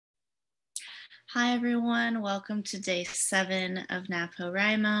Hi everyone, welcome to day 7 of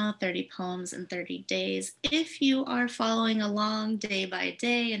NaPoWriMo, 30 poems in 30 days. If you are following along day by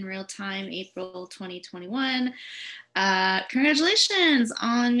day in real time, April 2021, congratulations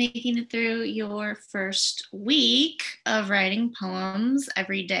on making it through your first week of writing poems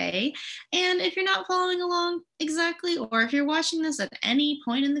every day. And if you're not following along exactly, or if you're watching this at any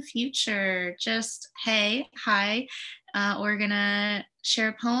point in the future, just hey, hi, we're gonna share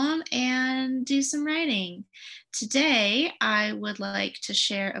a poem and do some writing. Today, I would like to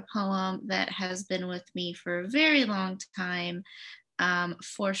share a poem that has been with me for a very long time,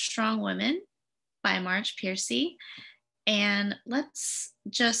 For Strong Women by Marge Piercy. And let's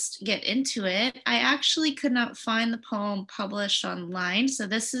just get into it. I actually could not find the poem published online, so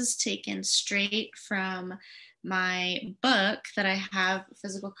this is taken straight from my book that I have a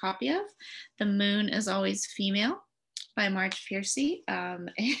physical copy of, The Moon is Always Female by Marge Piercy.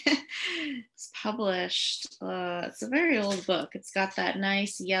 It's published, it's a very old book. It's got that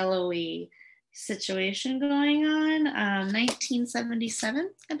nice yellowy situation going on. 1977,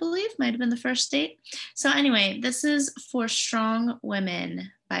 I believe, might have been the first date. So anyway, this is For Strong Women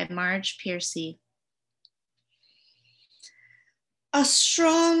by Marge Piercy. A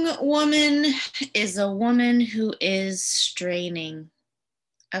strong woman is a woman who is straining.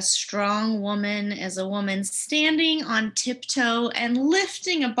 A strong woman is a woman standing on tiptoe and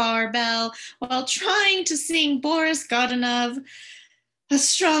lifting a barbell while trying to sing Boris Godunov. A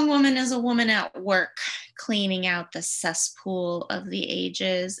strong woman is a woman at work, cleaning out the cesspool of the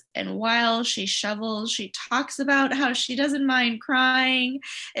ages. And while she shovels, she talks about how she doesn't mind crying.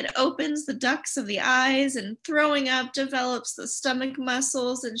 It opens the ducts of the eyes, and throwing up develops the stomach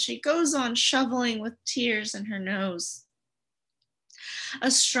muscles, and she goes on shoveling with tears in her nose. A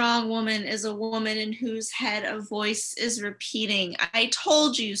strong woman is a woman in whose head a voice is repeating, I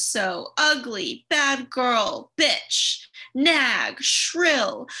told you so, ugly, bad girl, bitch, nag,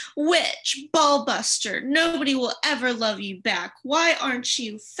 shrill, witch, ballbuster, nobody will ever love you back. Why aren't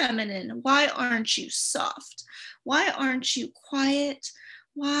you feminine? Why aren't you soft? Why aren't you quiet?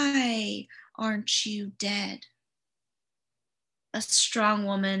 Why aren't you dead? A strong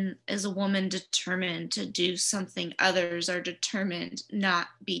woman is a woman determined to do something others are determined not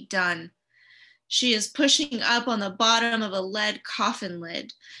be done. She is pushing up on the bottom of a lead coffin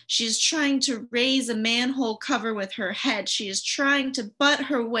lid. She is trying to raise a manhole cover with her head. She is trying to butt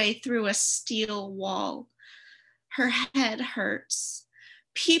her way through a steel wall. Her head hurts.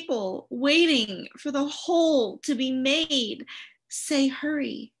 People waiting for the hole to be made say,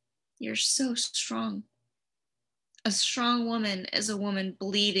 hurry, you're so strong. A strong woman is a woman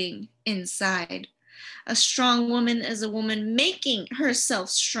bleeding inside. A strong woman is a woman making herself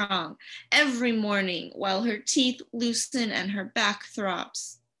strong every morning while her teeth loosen and her back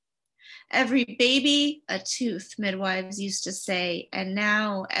throbs. Every baby, a tooth, midwives used to say, and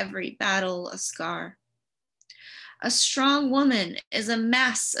now every battle, a scar. A strong woman is a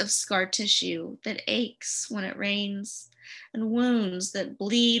mass of scar tissue that aches when it rains, and wounds that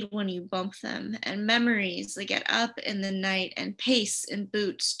bleed when you bump them, and memories that get up in the night and pace in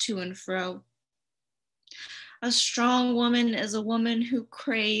boots to and fro. A strong woman is a woman who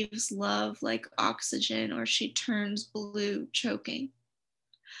craves love like oxygen, or she turns blue choking.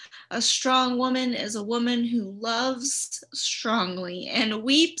 A strong woman is a woman who loves strongly and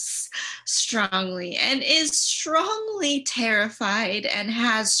weeps strongly and is strongly terrified and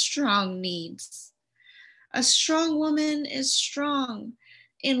has strong needs. A strong woman is strong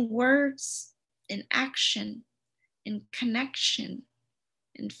in words, in action, in connection,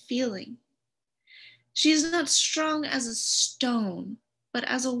 in feeling. She is not strong as a stone, but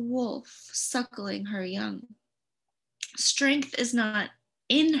as a wolf suckling her young. Strength is not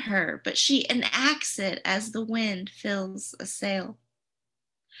in her, but she enacts it as the wind fills a sail.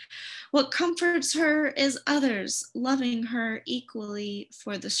 What comforts her is others loving her equally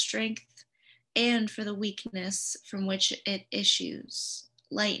for the strength and for the weakness from which it issues,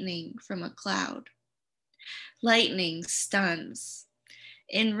 lightning from a cloud. Lightning stuns.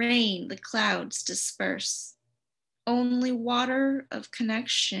 In rain, the clouds disperse. Only water of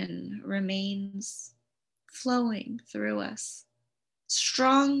connection remains flowing through us.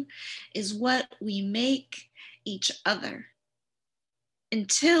 Strong is what we make each other.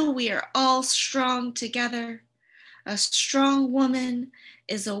 Until we are all strong together, a strong woman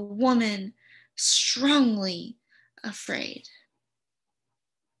is a woman strongly afraid.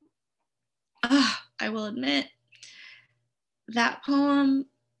 I will admit, that poem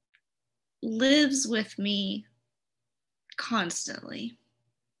lives with me constantly.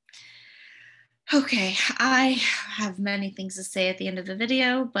 Okay, I have many things to say at the end of the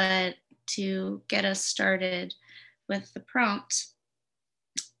video, but to get us started with the prompt,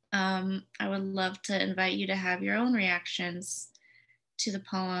 I would love to invite you to have your own reactions to the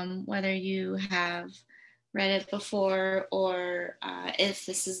poem, whether you have read it before or if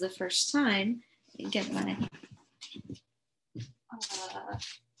this is the first time. Get my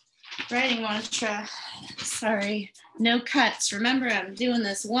writing mantra. Sorry, no cuts. Remember, I'm doing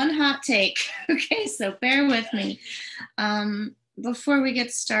this one hot take. Okay, so bear with me. Before we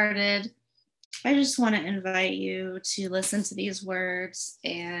get started, I just want to invite you to listen to these words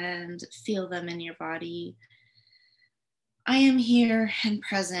and feel them in your body. I am here and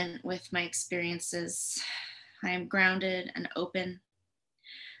present with my experiences. I am grounded and open.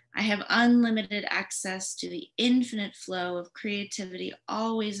 I have unlimited access to the infinite flow of creativity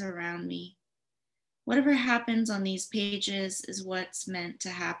always around me. Whatever happens on these pages is what's meant to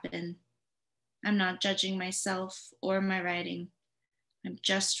happen. I'm not judging myself or my writing. I'm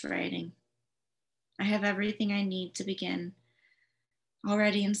just writing. I have everything I need to begin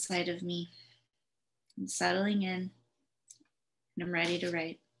already inside of me. I'm settling in and I'm ready to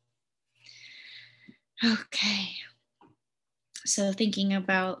write. Okay. So thinking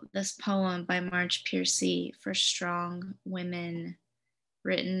about this poem by Marge Piercy for Strong Women,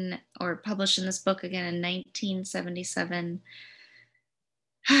 written or published in this book again in 1977.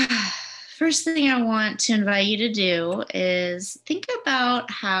 First thing I want to invite you to do is think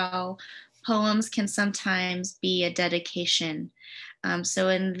about how poems can sometimes be a dedication. So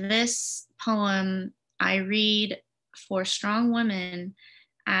in this poem, I read For Strong Women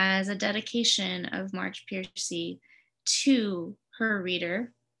as a dedication of Marge Piercy to her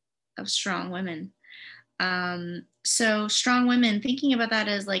reader of Strong Women. So Strong Women, thinking about that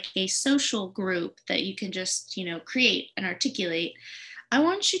as like a social group that you can just, create and articulate. I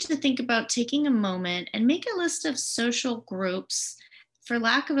want you to think about taking a moment and make a list of social groups, for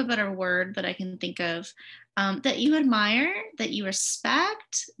lack of a better word that I can think of, that you admire, that you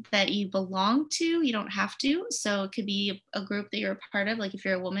respect, that you belong to. You don't have to. So it could be a group that you're a part of, like if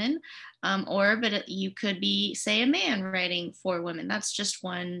you're a woman, but you could be, say, a man writing for women. That's just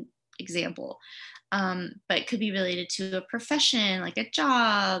one example. But it could be related to a profession, like a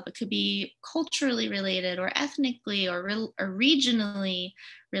job. It could be culturally related or ethnically or regionally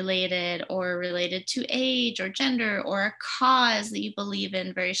related, or related to age or gender or a cause that you believe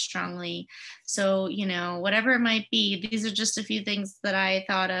in very strongly. So, whatever it might be, these are just a few things that I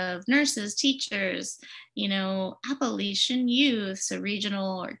thought of: nurses, teachers, Appalachian youth, so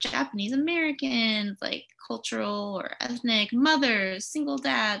regional or Japanese Americans, like cultural or ethnic, mothers, single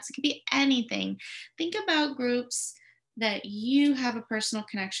dads. It could be anything. Think about groups that you have a personal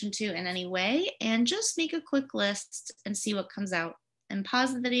connection to in any way, and just make a quick list and see what comes out. And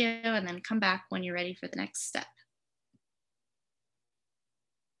pause the video and then come back when you're ready for the next step.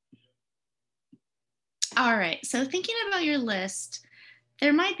 All right, so thinking about your list,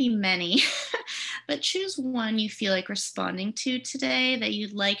 there might be many, but choose one you feel like responding to today that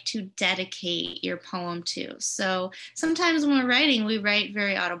you'd like to dedicate your poem to. So sometimes when we're writing, we write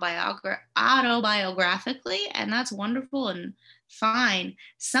very autobiographically, and that's wonderful and fine.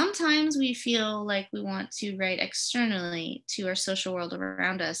 Sometimes we feel like we want to write externally to our social world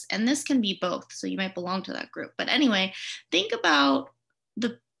around us, and this can be both. So you might belong to that group. But anyway, think about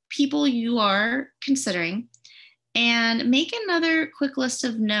the people you are considering and make another quick list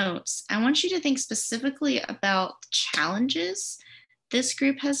of notes. I want you to think specifically about challenges this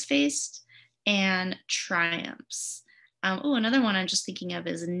group has faced and triumphs. Another one I'm just thinking of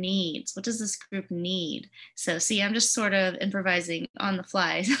is needs. What does this group need? So see, I'm just sort of improvising on the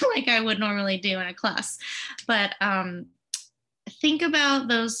fly like I would normally do in a class. But think about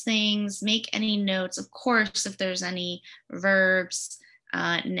those things, make any notes. Of course, if there's any verbs,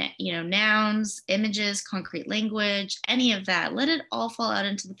 nouns, images, concrete language, any of that, let it all fall out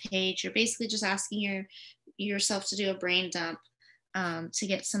into the page. You're basically just asking yourself to do a brain dump to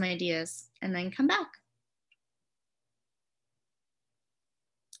get some ideas, and then come back.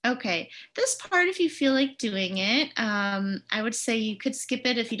 Okay, this part, if you feel like doing it, I would say you could skip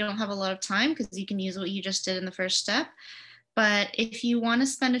it if you don't have a lot of time, because you can use what you just did in the first step. But if you want to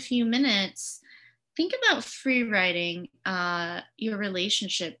spend a few minutes, think about free writing your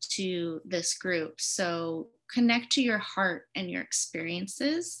relationship to this group. So connect to your heart and your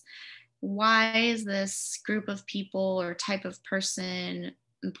experiences. Why is this group of people or type of person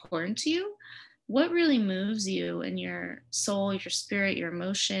important to you? What really moves you in your soul, your spirit, your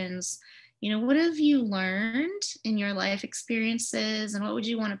emotions? What have you learned in your life experiences, and what would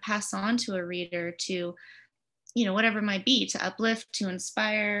you want to pass on to a reader to, whatever it might be, to uplift, to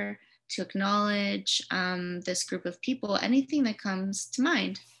inspire, to acknowledge this group of people, anything that comes to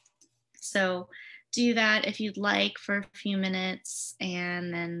mind. So do that if you'd like for a few minutes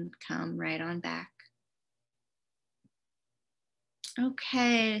and then come right on back.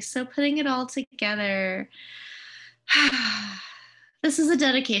 Okay, so putting it all together. This is a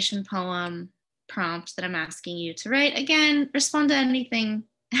dedication poem prompt that I'm asking you to write. Again, respond to anything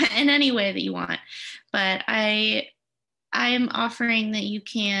in any way that you want. But I am offering that you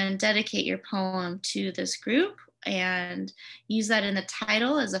can dedicate your poem to this group and use that in the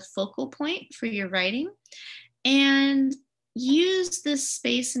title as a focal point for your writing. And use this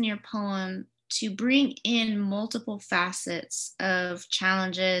space in your poem to bring in multiple facets of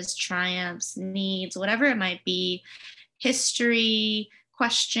challenges, triumphs, needs, whatever it might be, history,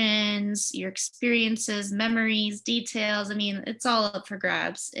 questions, your experiences, memories, details. I mean, it's all up for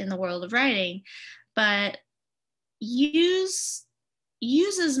grabs in the world of writing, but use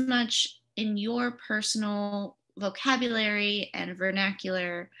as much in your personal vocabulary and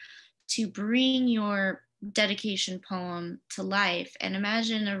vernacular to bring your dedication poem to life. And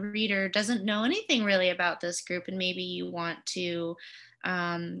imagine a reader doesn't know anything really about this group, and maybe you want to,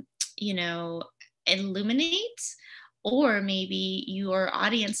 um, you know, illuminate, or maybe your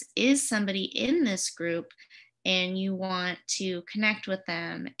audience is somebody in this group and you want to connect with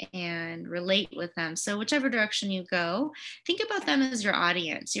them and relate with them. So, whichever direction you go, think about them as your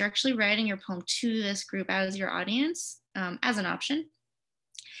audience. You're actually writing your poem to this group as your audience, as an option.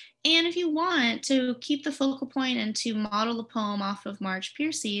 And if you want to keep the focal point and to model the poem off of Marge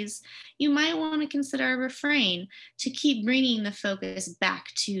Piercy's, you might want to consider a refrain to keep bringing the focus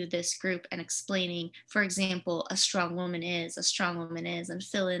back to this group and explaining, for example, a strong woman is, and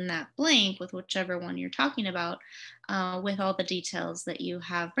fill in that blank with whichever one you're talking about, with all the details that you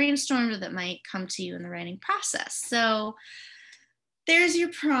have brainstormed or that might come to you in the writing process. So there's your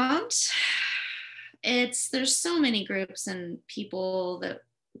prompt. There's so many groups and people that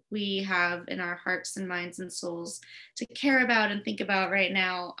we have in our hearts and minds and souls to care about and think about right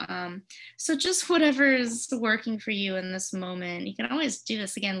now. So just whatever is working for you in this moment. You can always do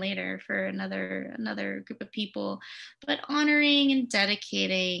this again later for another group of people, but honoring and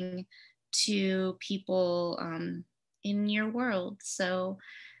dedicating to people in your world. So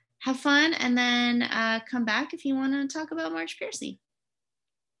have fun, and then come back if you want to talk about Marge Piercy.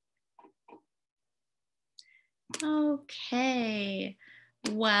 Okay.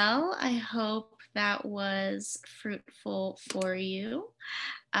 Well, I hope that was fruitful for you.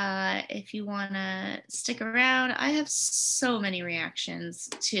 If you want to stick around, I have so many reactions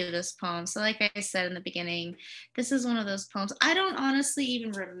to this poem. So, like I said in the beginning, this is one of those poems. I don't honestly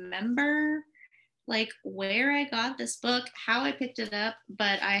even remember like where I got this book, how I picked it up,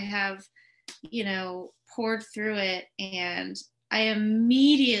 but I have, poured through it, and I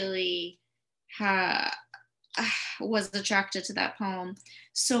immediately was attracted to that poem,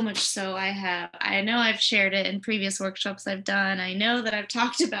 so much so I know I've shared it in previous workshops I've done. I know that I've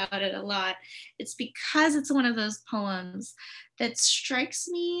talked about it a lot. It's because it's one of those poems that strikes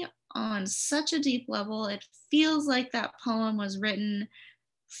me on such a deep level. It feels like that poem was written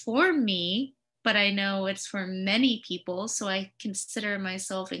for me, but I know it's for many people, so I consider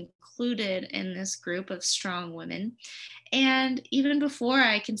myself included in this group of strong women. And even before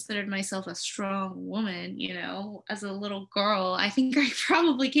I considered myself a strong woman, as a little girl, I think I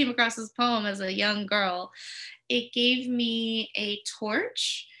probably came across this poem as a young girl. It gave me a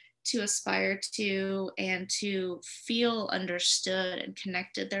torch to aspire to and to feel understood and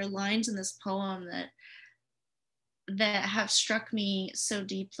connected. There are lines in this poem that have struck me so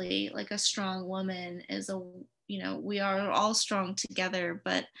deeply. Like, a strong woman is we are all strong together,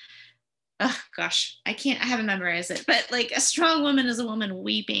 but oh gosh, I haven't memorized it, but like, a strong woman is a woman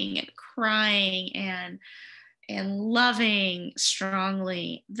weeping and crying and loving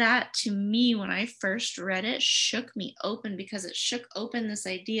strongly. That, to me, when I first read it, shook me open, because it shook open this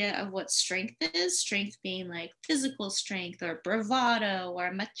idea of what strength is. Strength being like physical strength or bravado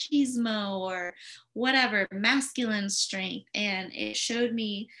or machismo or whatever, masculine strength. And it showed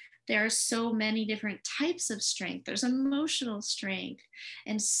me there are so many different types of strength. There's emotional strength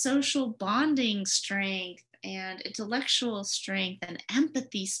and social bonding strength and intellectual strength and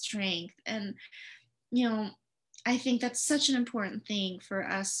empathy strength. And, I think that's such an important thing for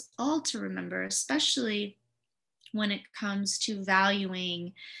us all to remember, especially when it comes to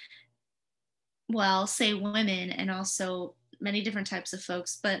valuing, well, say women and also many different types of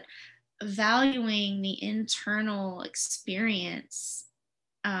folks, but valuing the internal experience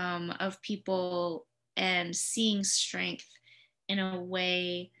of people and seeing strength in a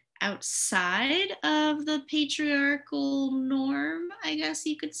way outside of the patriarchal norm, I guess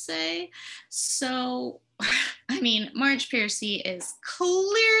you could say. So, I mean, Marge Piercy is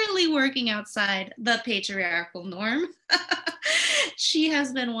clearly working outside the patriarchal norm. She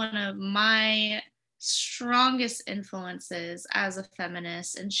has been one of my strongest influences as a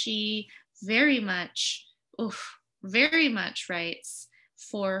feminist, and she very much, very much writes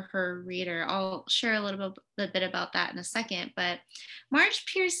for her reader. I'll share a little bit about that in a second, but Marge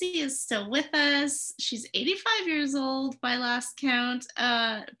Piercy is still with us. She's 85 years old by last count,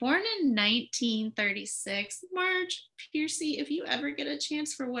 born in 1936. Marge Piercy, if you ever get a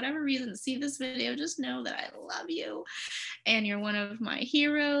chance for whatever reason to see this video, just know that I love you and you're one of my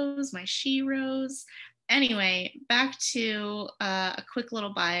heroes, my sheroes. Anyway, back to a quick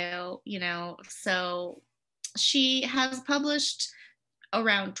little bio, so she has published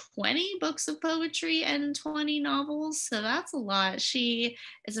around 20 books of poetry and 20 novels. So that's a lot. She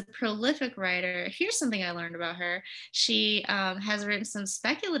is a prolific writer. Here's something I learned about her. She has written some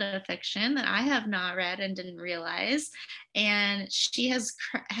speculative fiction that I have not read and didn't realize. And she has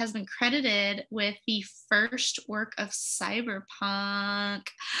been credited with the first work of cyberpunk.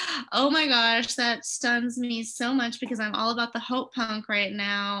 Oh my gosh, that stuns me so much because I'm all about the hope punk right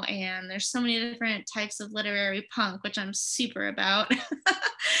now. And there's so many different types of literary punk, which I'm super about.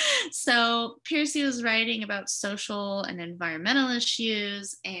 So Piercy was writing about social and environmental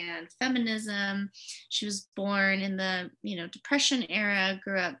issues and feminism. She was born in the Depression era,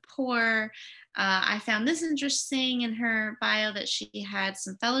 grew up poor. I found this interesting in her bio that she had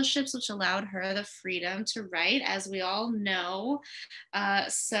some fellowships which allowed her the freedom to write, as we all know.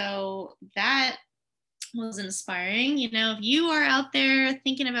 So that was inspiring. If you are out there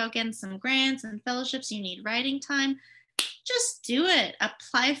thinking about getting some grants and fellowships, you need writing time, just do it.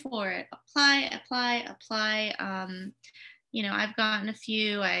 Apply for it. Apply. I've gotten a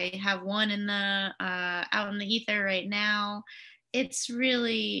few. I have one in the out in the ether right now. It's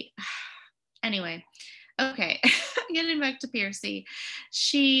really anyway. Okay, getting back to Piercy.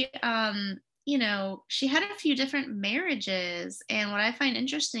 She she had a few different marriages, and what I find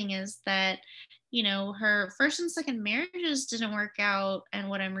interesting is that her first and second marriages didn't work out, and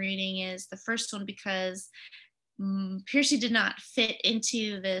what I'm reading is the first one because Piercy did not fit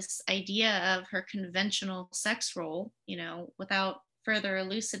into this idea of her conventional sex role, without further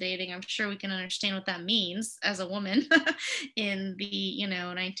elucidating. I'm sure we can understand what that means as a woman in the,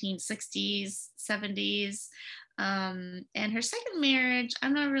 1960s, 70s. And her second marriage,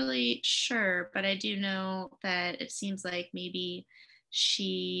 I'm not really sure, but I do know that it seems like maybe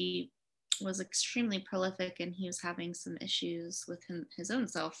she was extremely prolific and he was having some issues with his own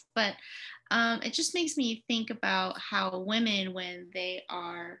self. But it just makes me think about how women, when they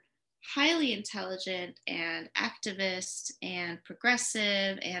are highly intelligent and activist and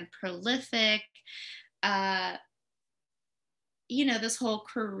progressive and prolific, this whole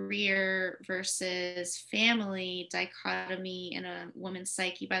career versus family dichotomy in a woman's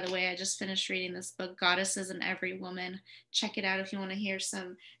psyche. By the way, I just finished reading this book, Goddesses in Every Woman. Check it out if you want to hear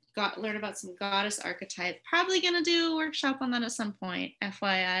learn about some goddess archetype. Probably gonna do a workshop on that at some point,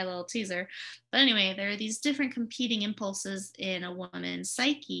 FYI, little teaser. But anyway, there are these different competing impulses in a woman's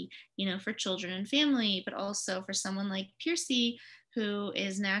psyche, for children and family, but also for someone like Piercy, who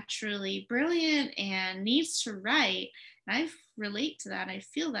is naturally brilliant and needs to write. And I relate to that. I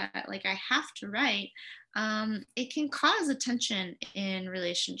feel that, like, I have to write. It can cause a tension in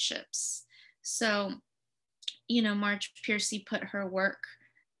relationships. So, Marge Piercy put her work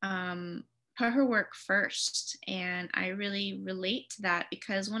first. And I really relate to that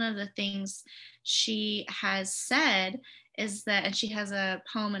because one of the things she has said is that, and she has a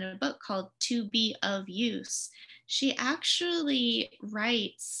poem in a book called To Be of Use. She actually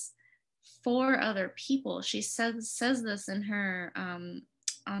writes for other people. She says this in her, on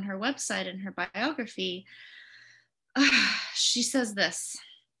her website, in her biography. She says this: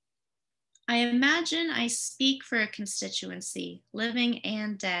 I imagine I speak for a constituency, living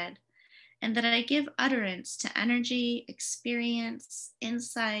and dead, and that I give utterance to energy, experience,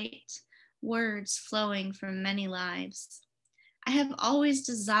 insight, words flowing from many lives. I have always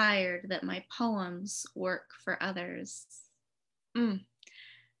desired that my poems work for others.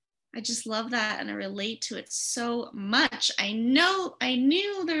 I just love that and I relate to it so much. I knew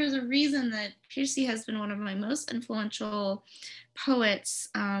there was a reason that Piercy has been one of my most influential poets.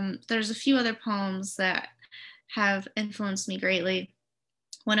 There's a few other poems that have influenced me greatly.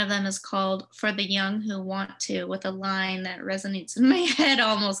 One of them is called For the Young Who Want To, with a line that resonates in my head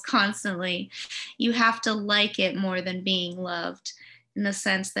almost constantly. You have to like it more than being loved, in the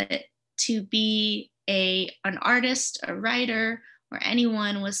sense that to be an artist, a writer, or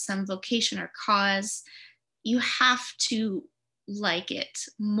anyone with some vocation or cause, you have to like it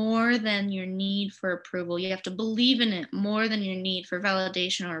more than your need for approval. You have to believe in it more than your need for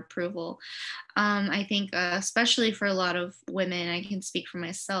validation or approval. I think, especially for a lot of women, I can speak for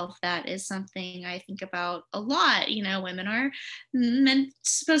myself, that is something I think about a lot. You know, women are meant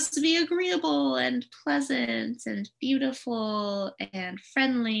supposed to be agreeable and pleasant and beautiful and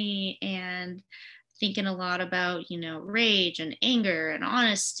friendly, and thinking a lot about, you know, rage and anger and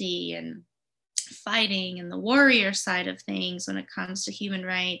honesty and fighting and the warrior side of things when it comes to human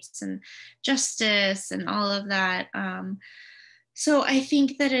rights and justice and all of that. So I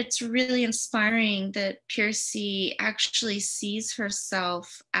think that it's really inspiring that Piercy actually sees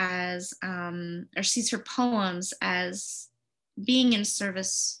herself as, or sees her poems as being in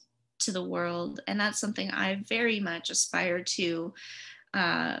service to the world. And that's something I very much aspire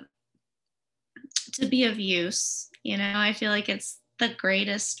uh, to be of use. You know, I feel like it's the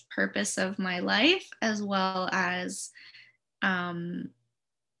greatest purpose of my life, as well as um,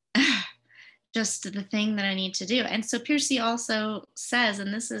 just the thing that I need to do. And so Piercy also says,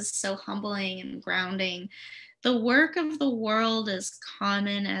 and this is so humbling and grounding, the work of the world is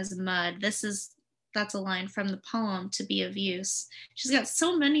common as mud. That's a line from the poem To Be of Use. She's got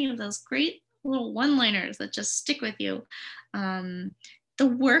so many of those great little one-liners that just stick with you. The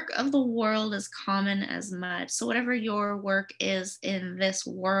work of the world is common as mud. So whatever your work is in this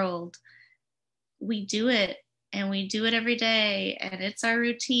world, we do it, and we do it every day, and it's our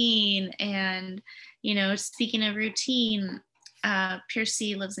routine. And, you know, speaking of routine,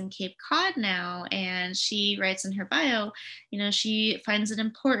 Piercy lives in Cape Cod now, and she writes in her bio, you know, she finds it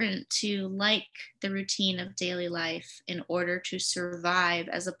important to like the routine of daily life in order to survive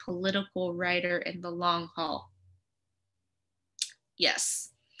as a political writer in the long haul. Yes.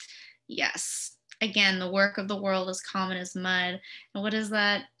 Yes. Again, the work of the world is common as mud. And what is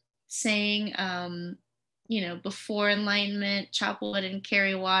that saying? You know, before enlightenment, chop wood and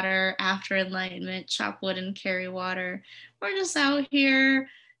carry water. After enlightenment, chop wood and carry water. We're just out here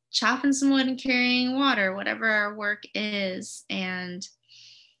chopping some wood and carrying water, whatever our work is. And,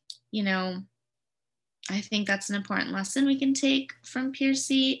 you know, I think that's an important lesson we can take from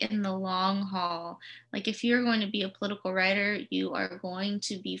Piercy in the long haul. Like, if you're going to be a political writer, you are going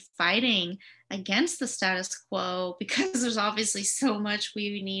to be fighting against the status quo, because there's obviously so much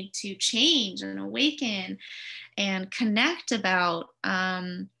we need to change and awaken and connect about.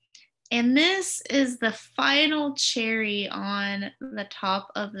 And this is the final cherry on the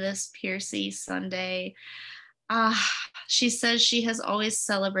top of this Piercy Sunday. She says she has always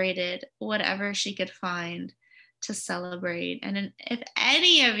celebrated whatever she could find to celebrate. And if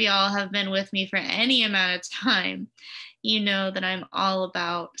any of y'all have been with me for any amount of time, you know that I'm all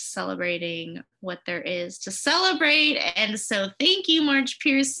about celebrating what there is to celebrate. And so thank you, Marge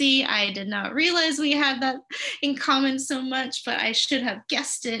Piercy. I did not realize we had that in common so much, but I should have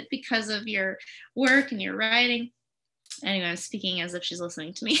guessed it because of your work and your writing. Anyway, I'm speaking as if she's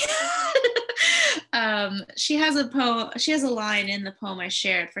listening to me. She has a line in the poem I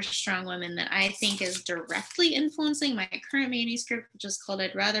shared for Strong Women that I think is directly influencing my current manuscript, which is called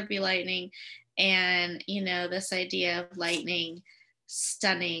I'd Rather Be Lightning. And, you know, this idea of lightning,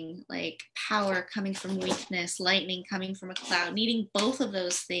 stunning, like power coming from weakness, lightning coming from a cloud, needing both of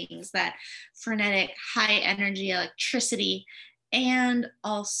those things, that frenetic, high energy electricity, and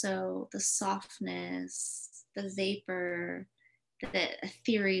also the softness, the vapor, the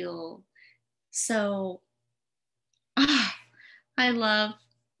ethereal. So I love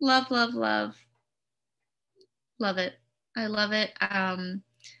it. I love it.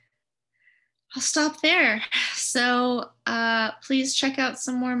 I'll stop there. So please check out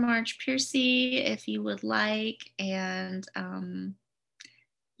some more Marge Piercy if you would like. And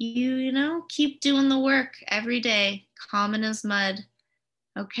you know, keep doing the work every day, common as mud.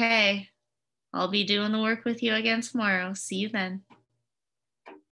 Okay, I'll be doing the work with you again tomorrow. See you then.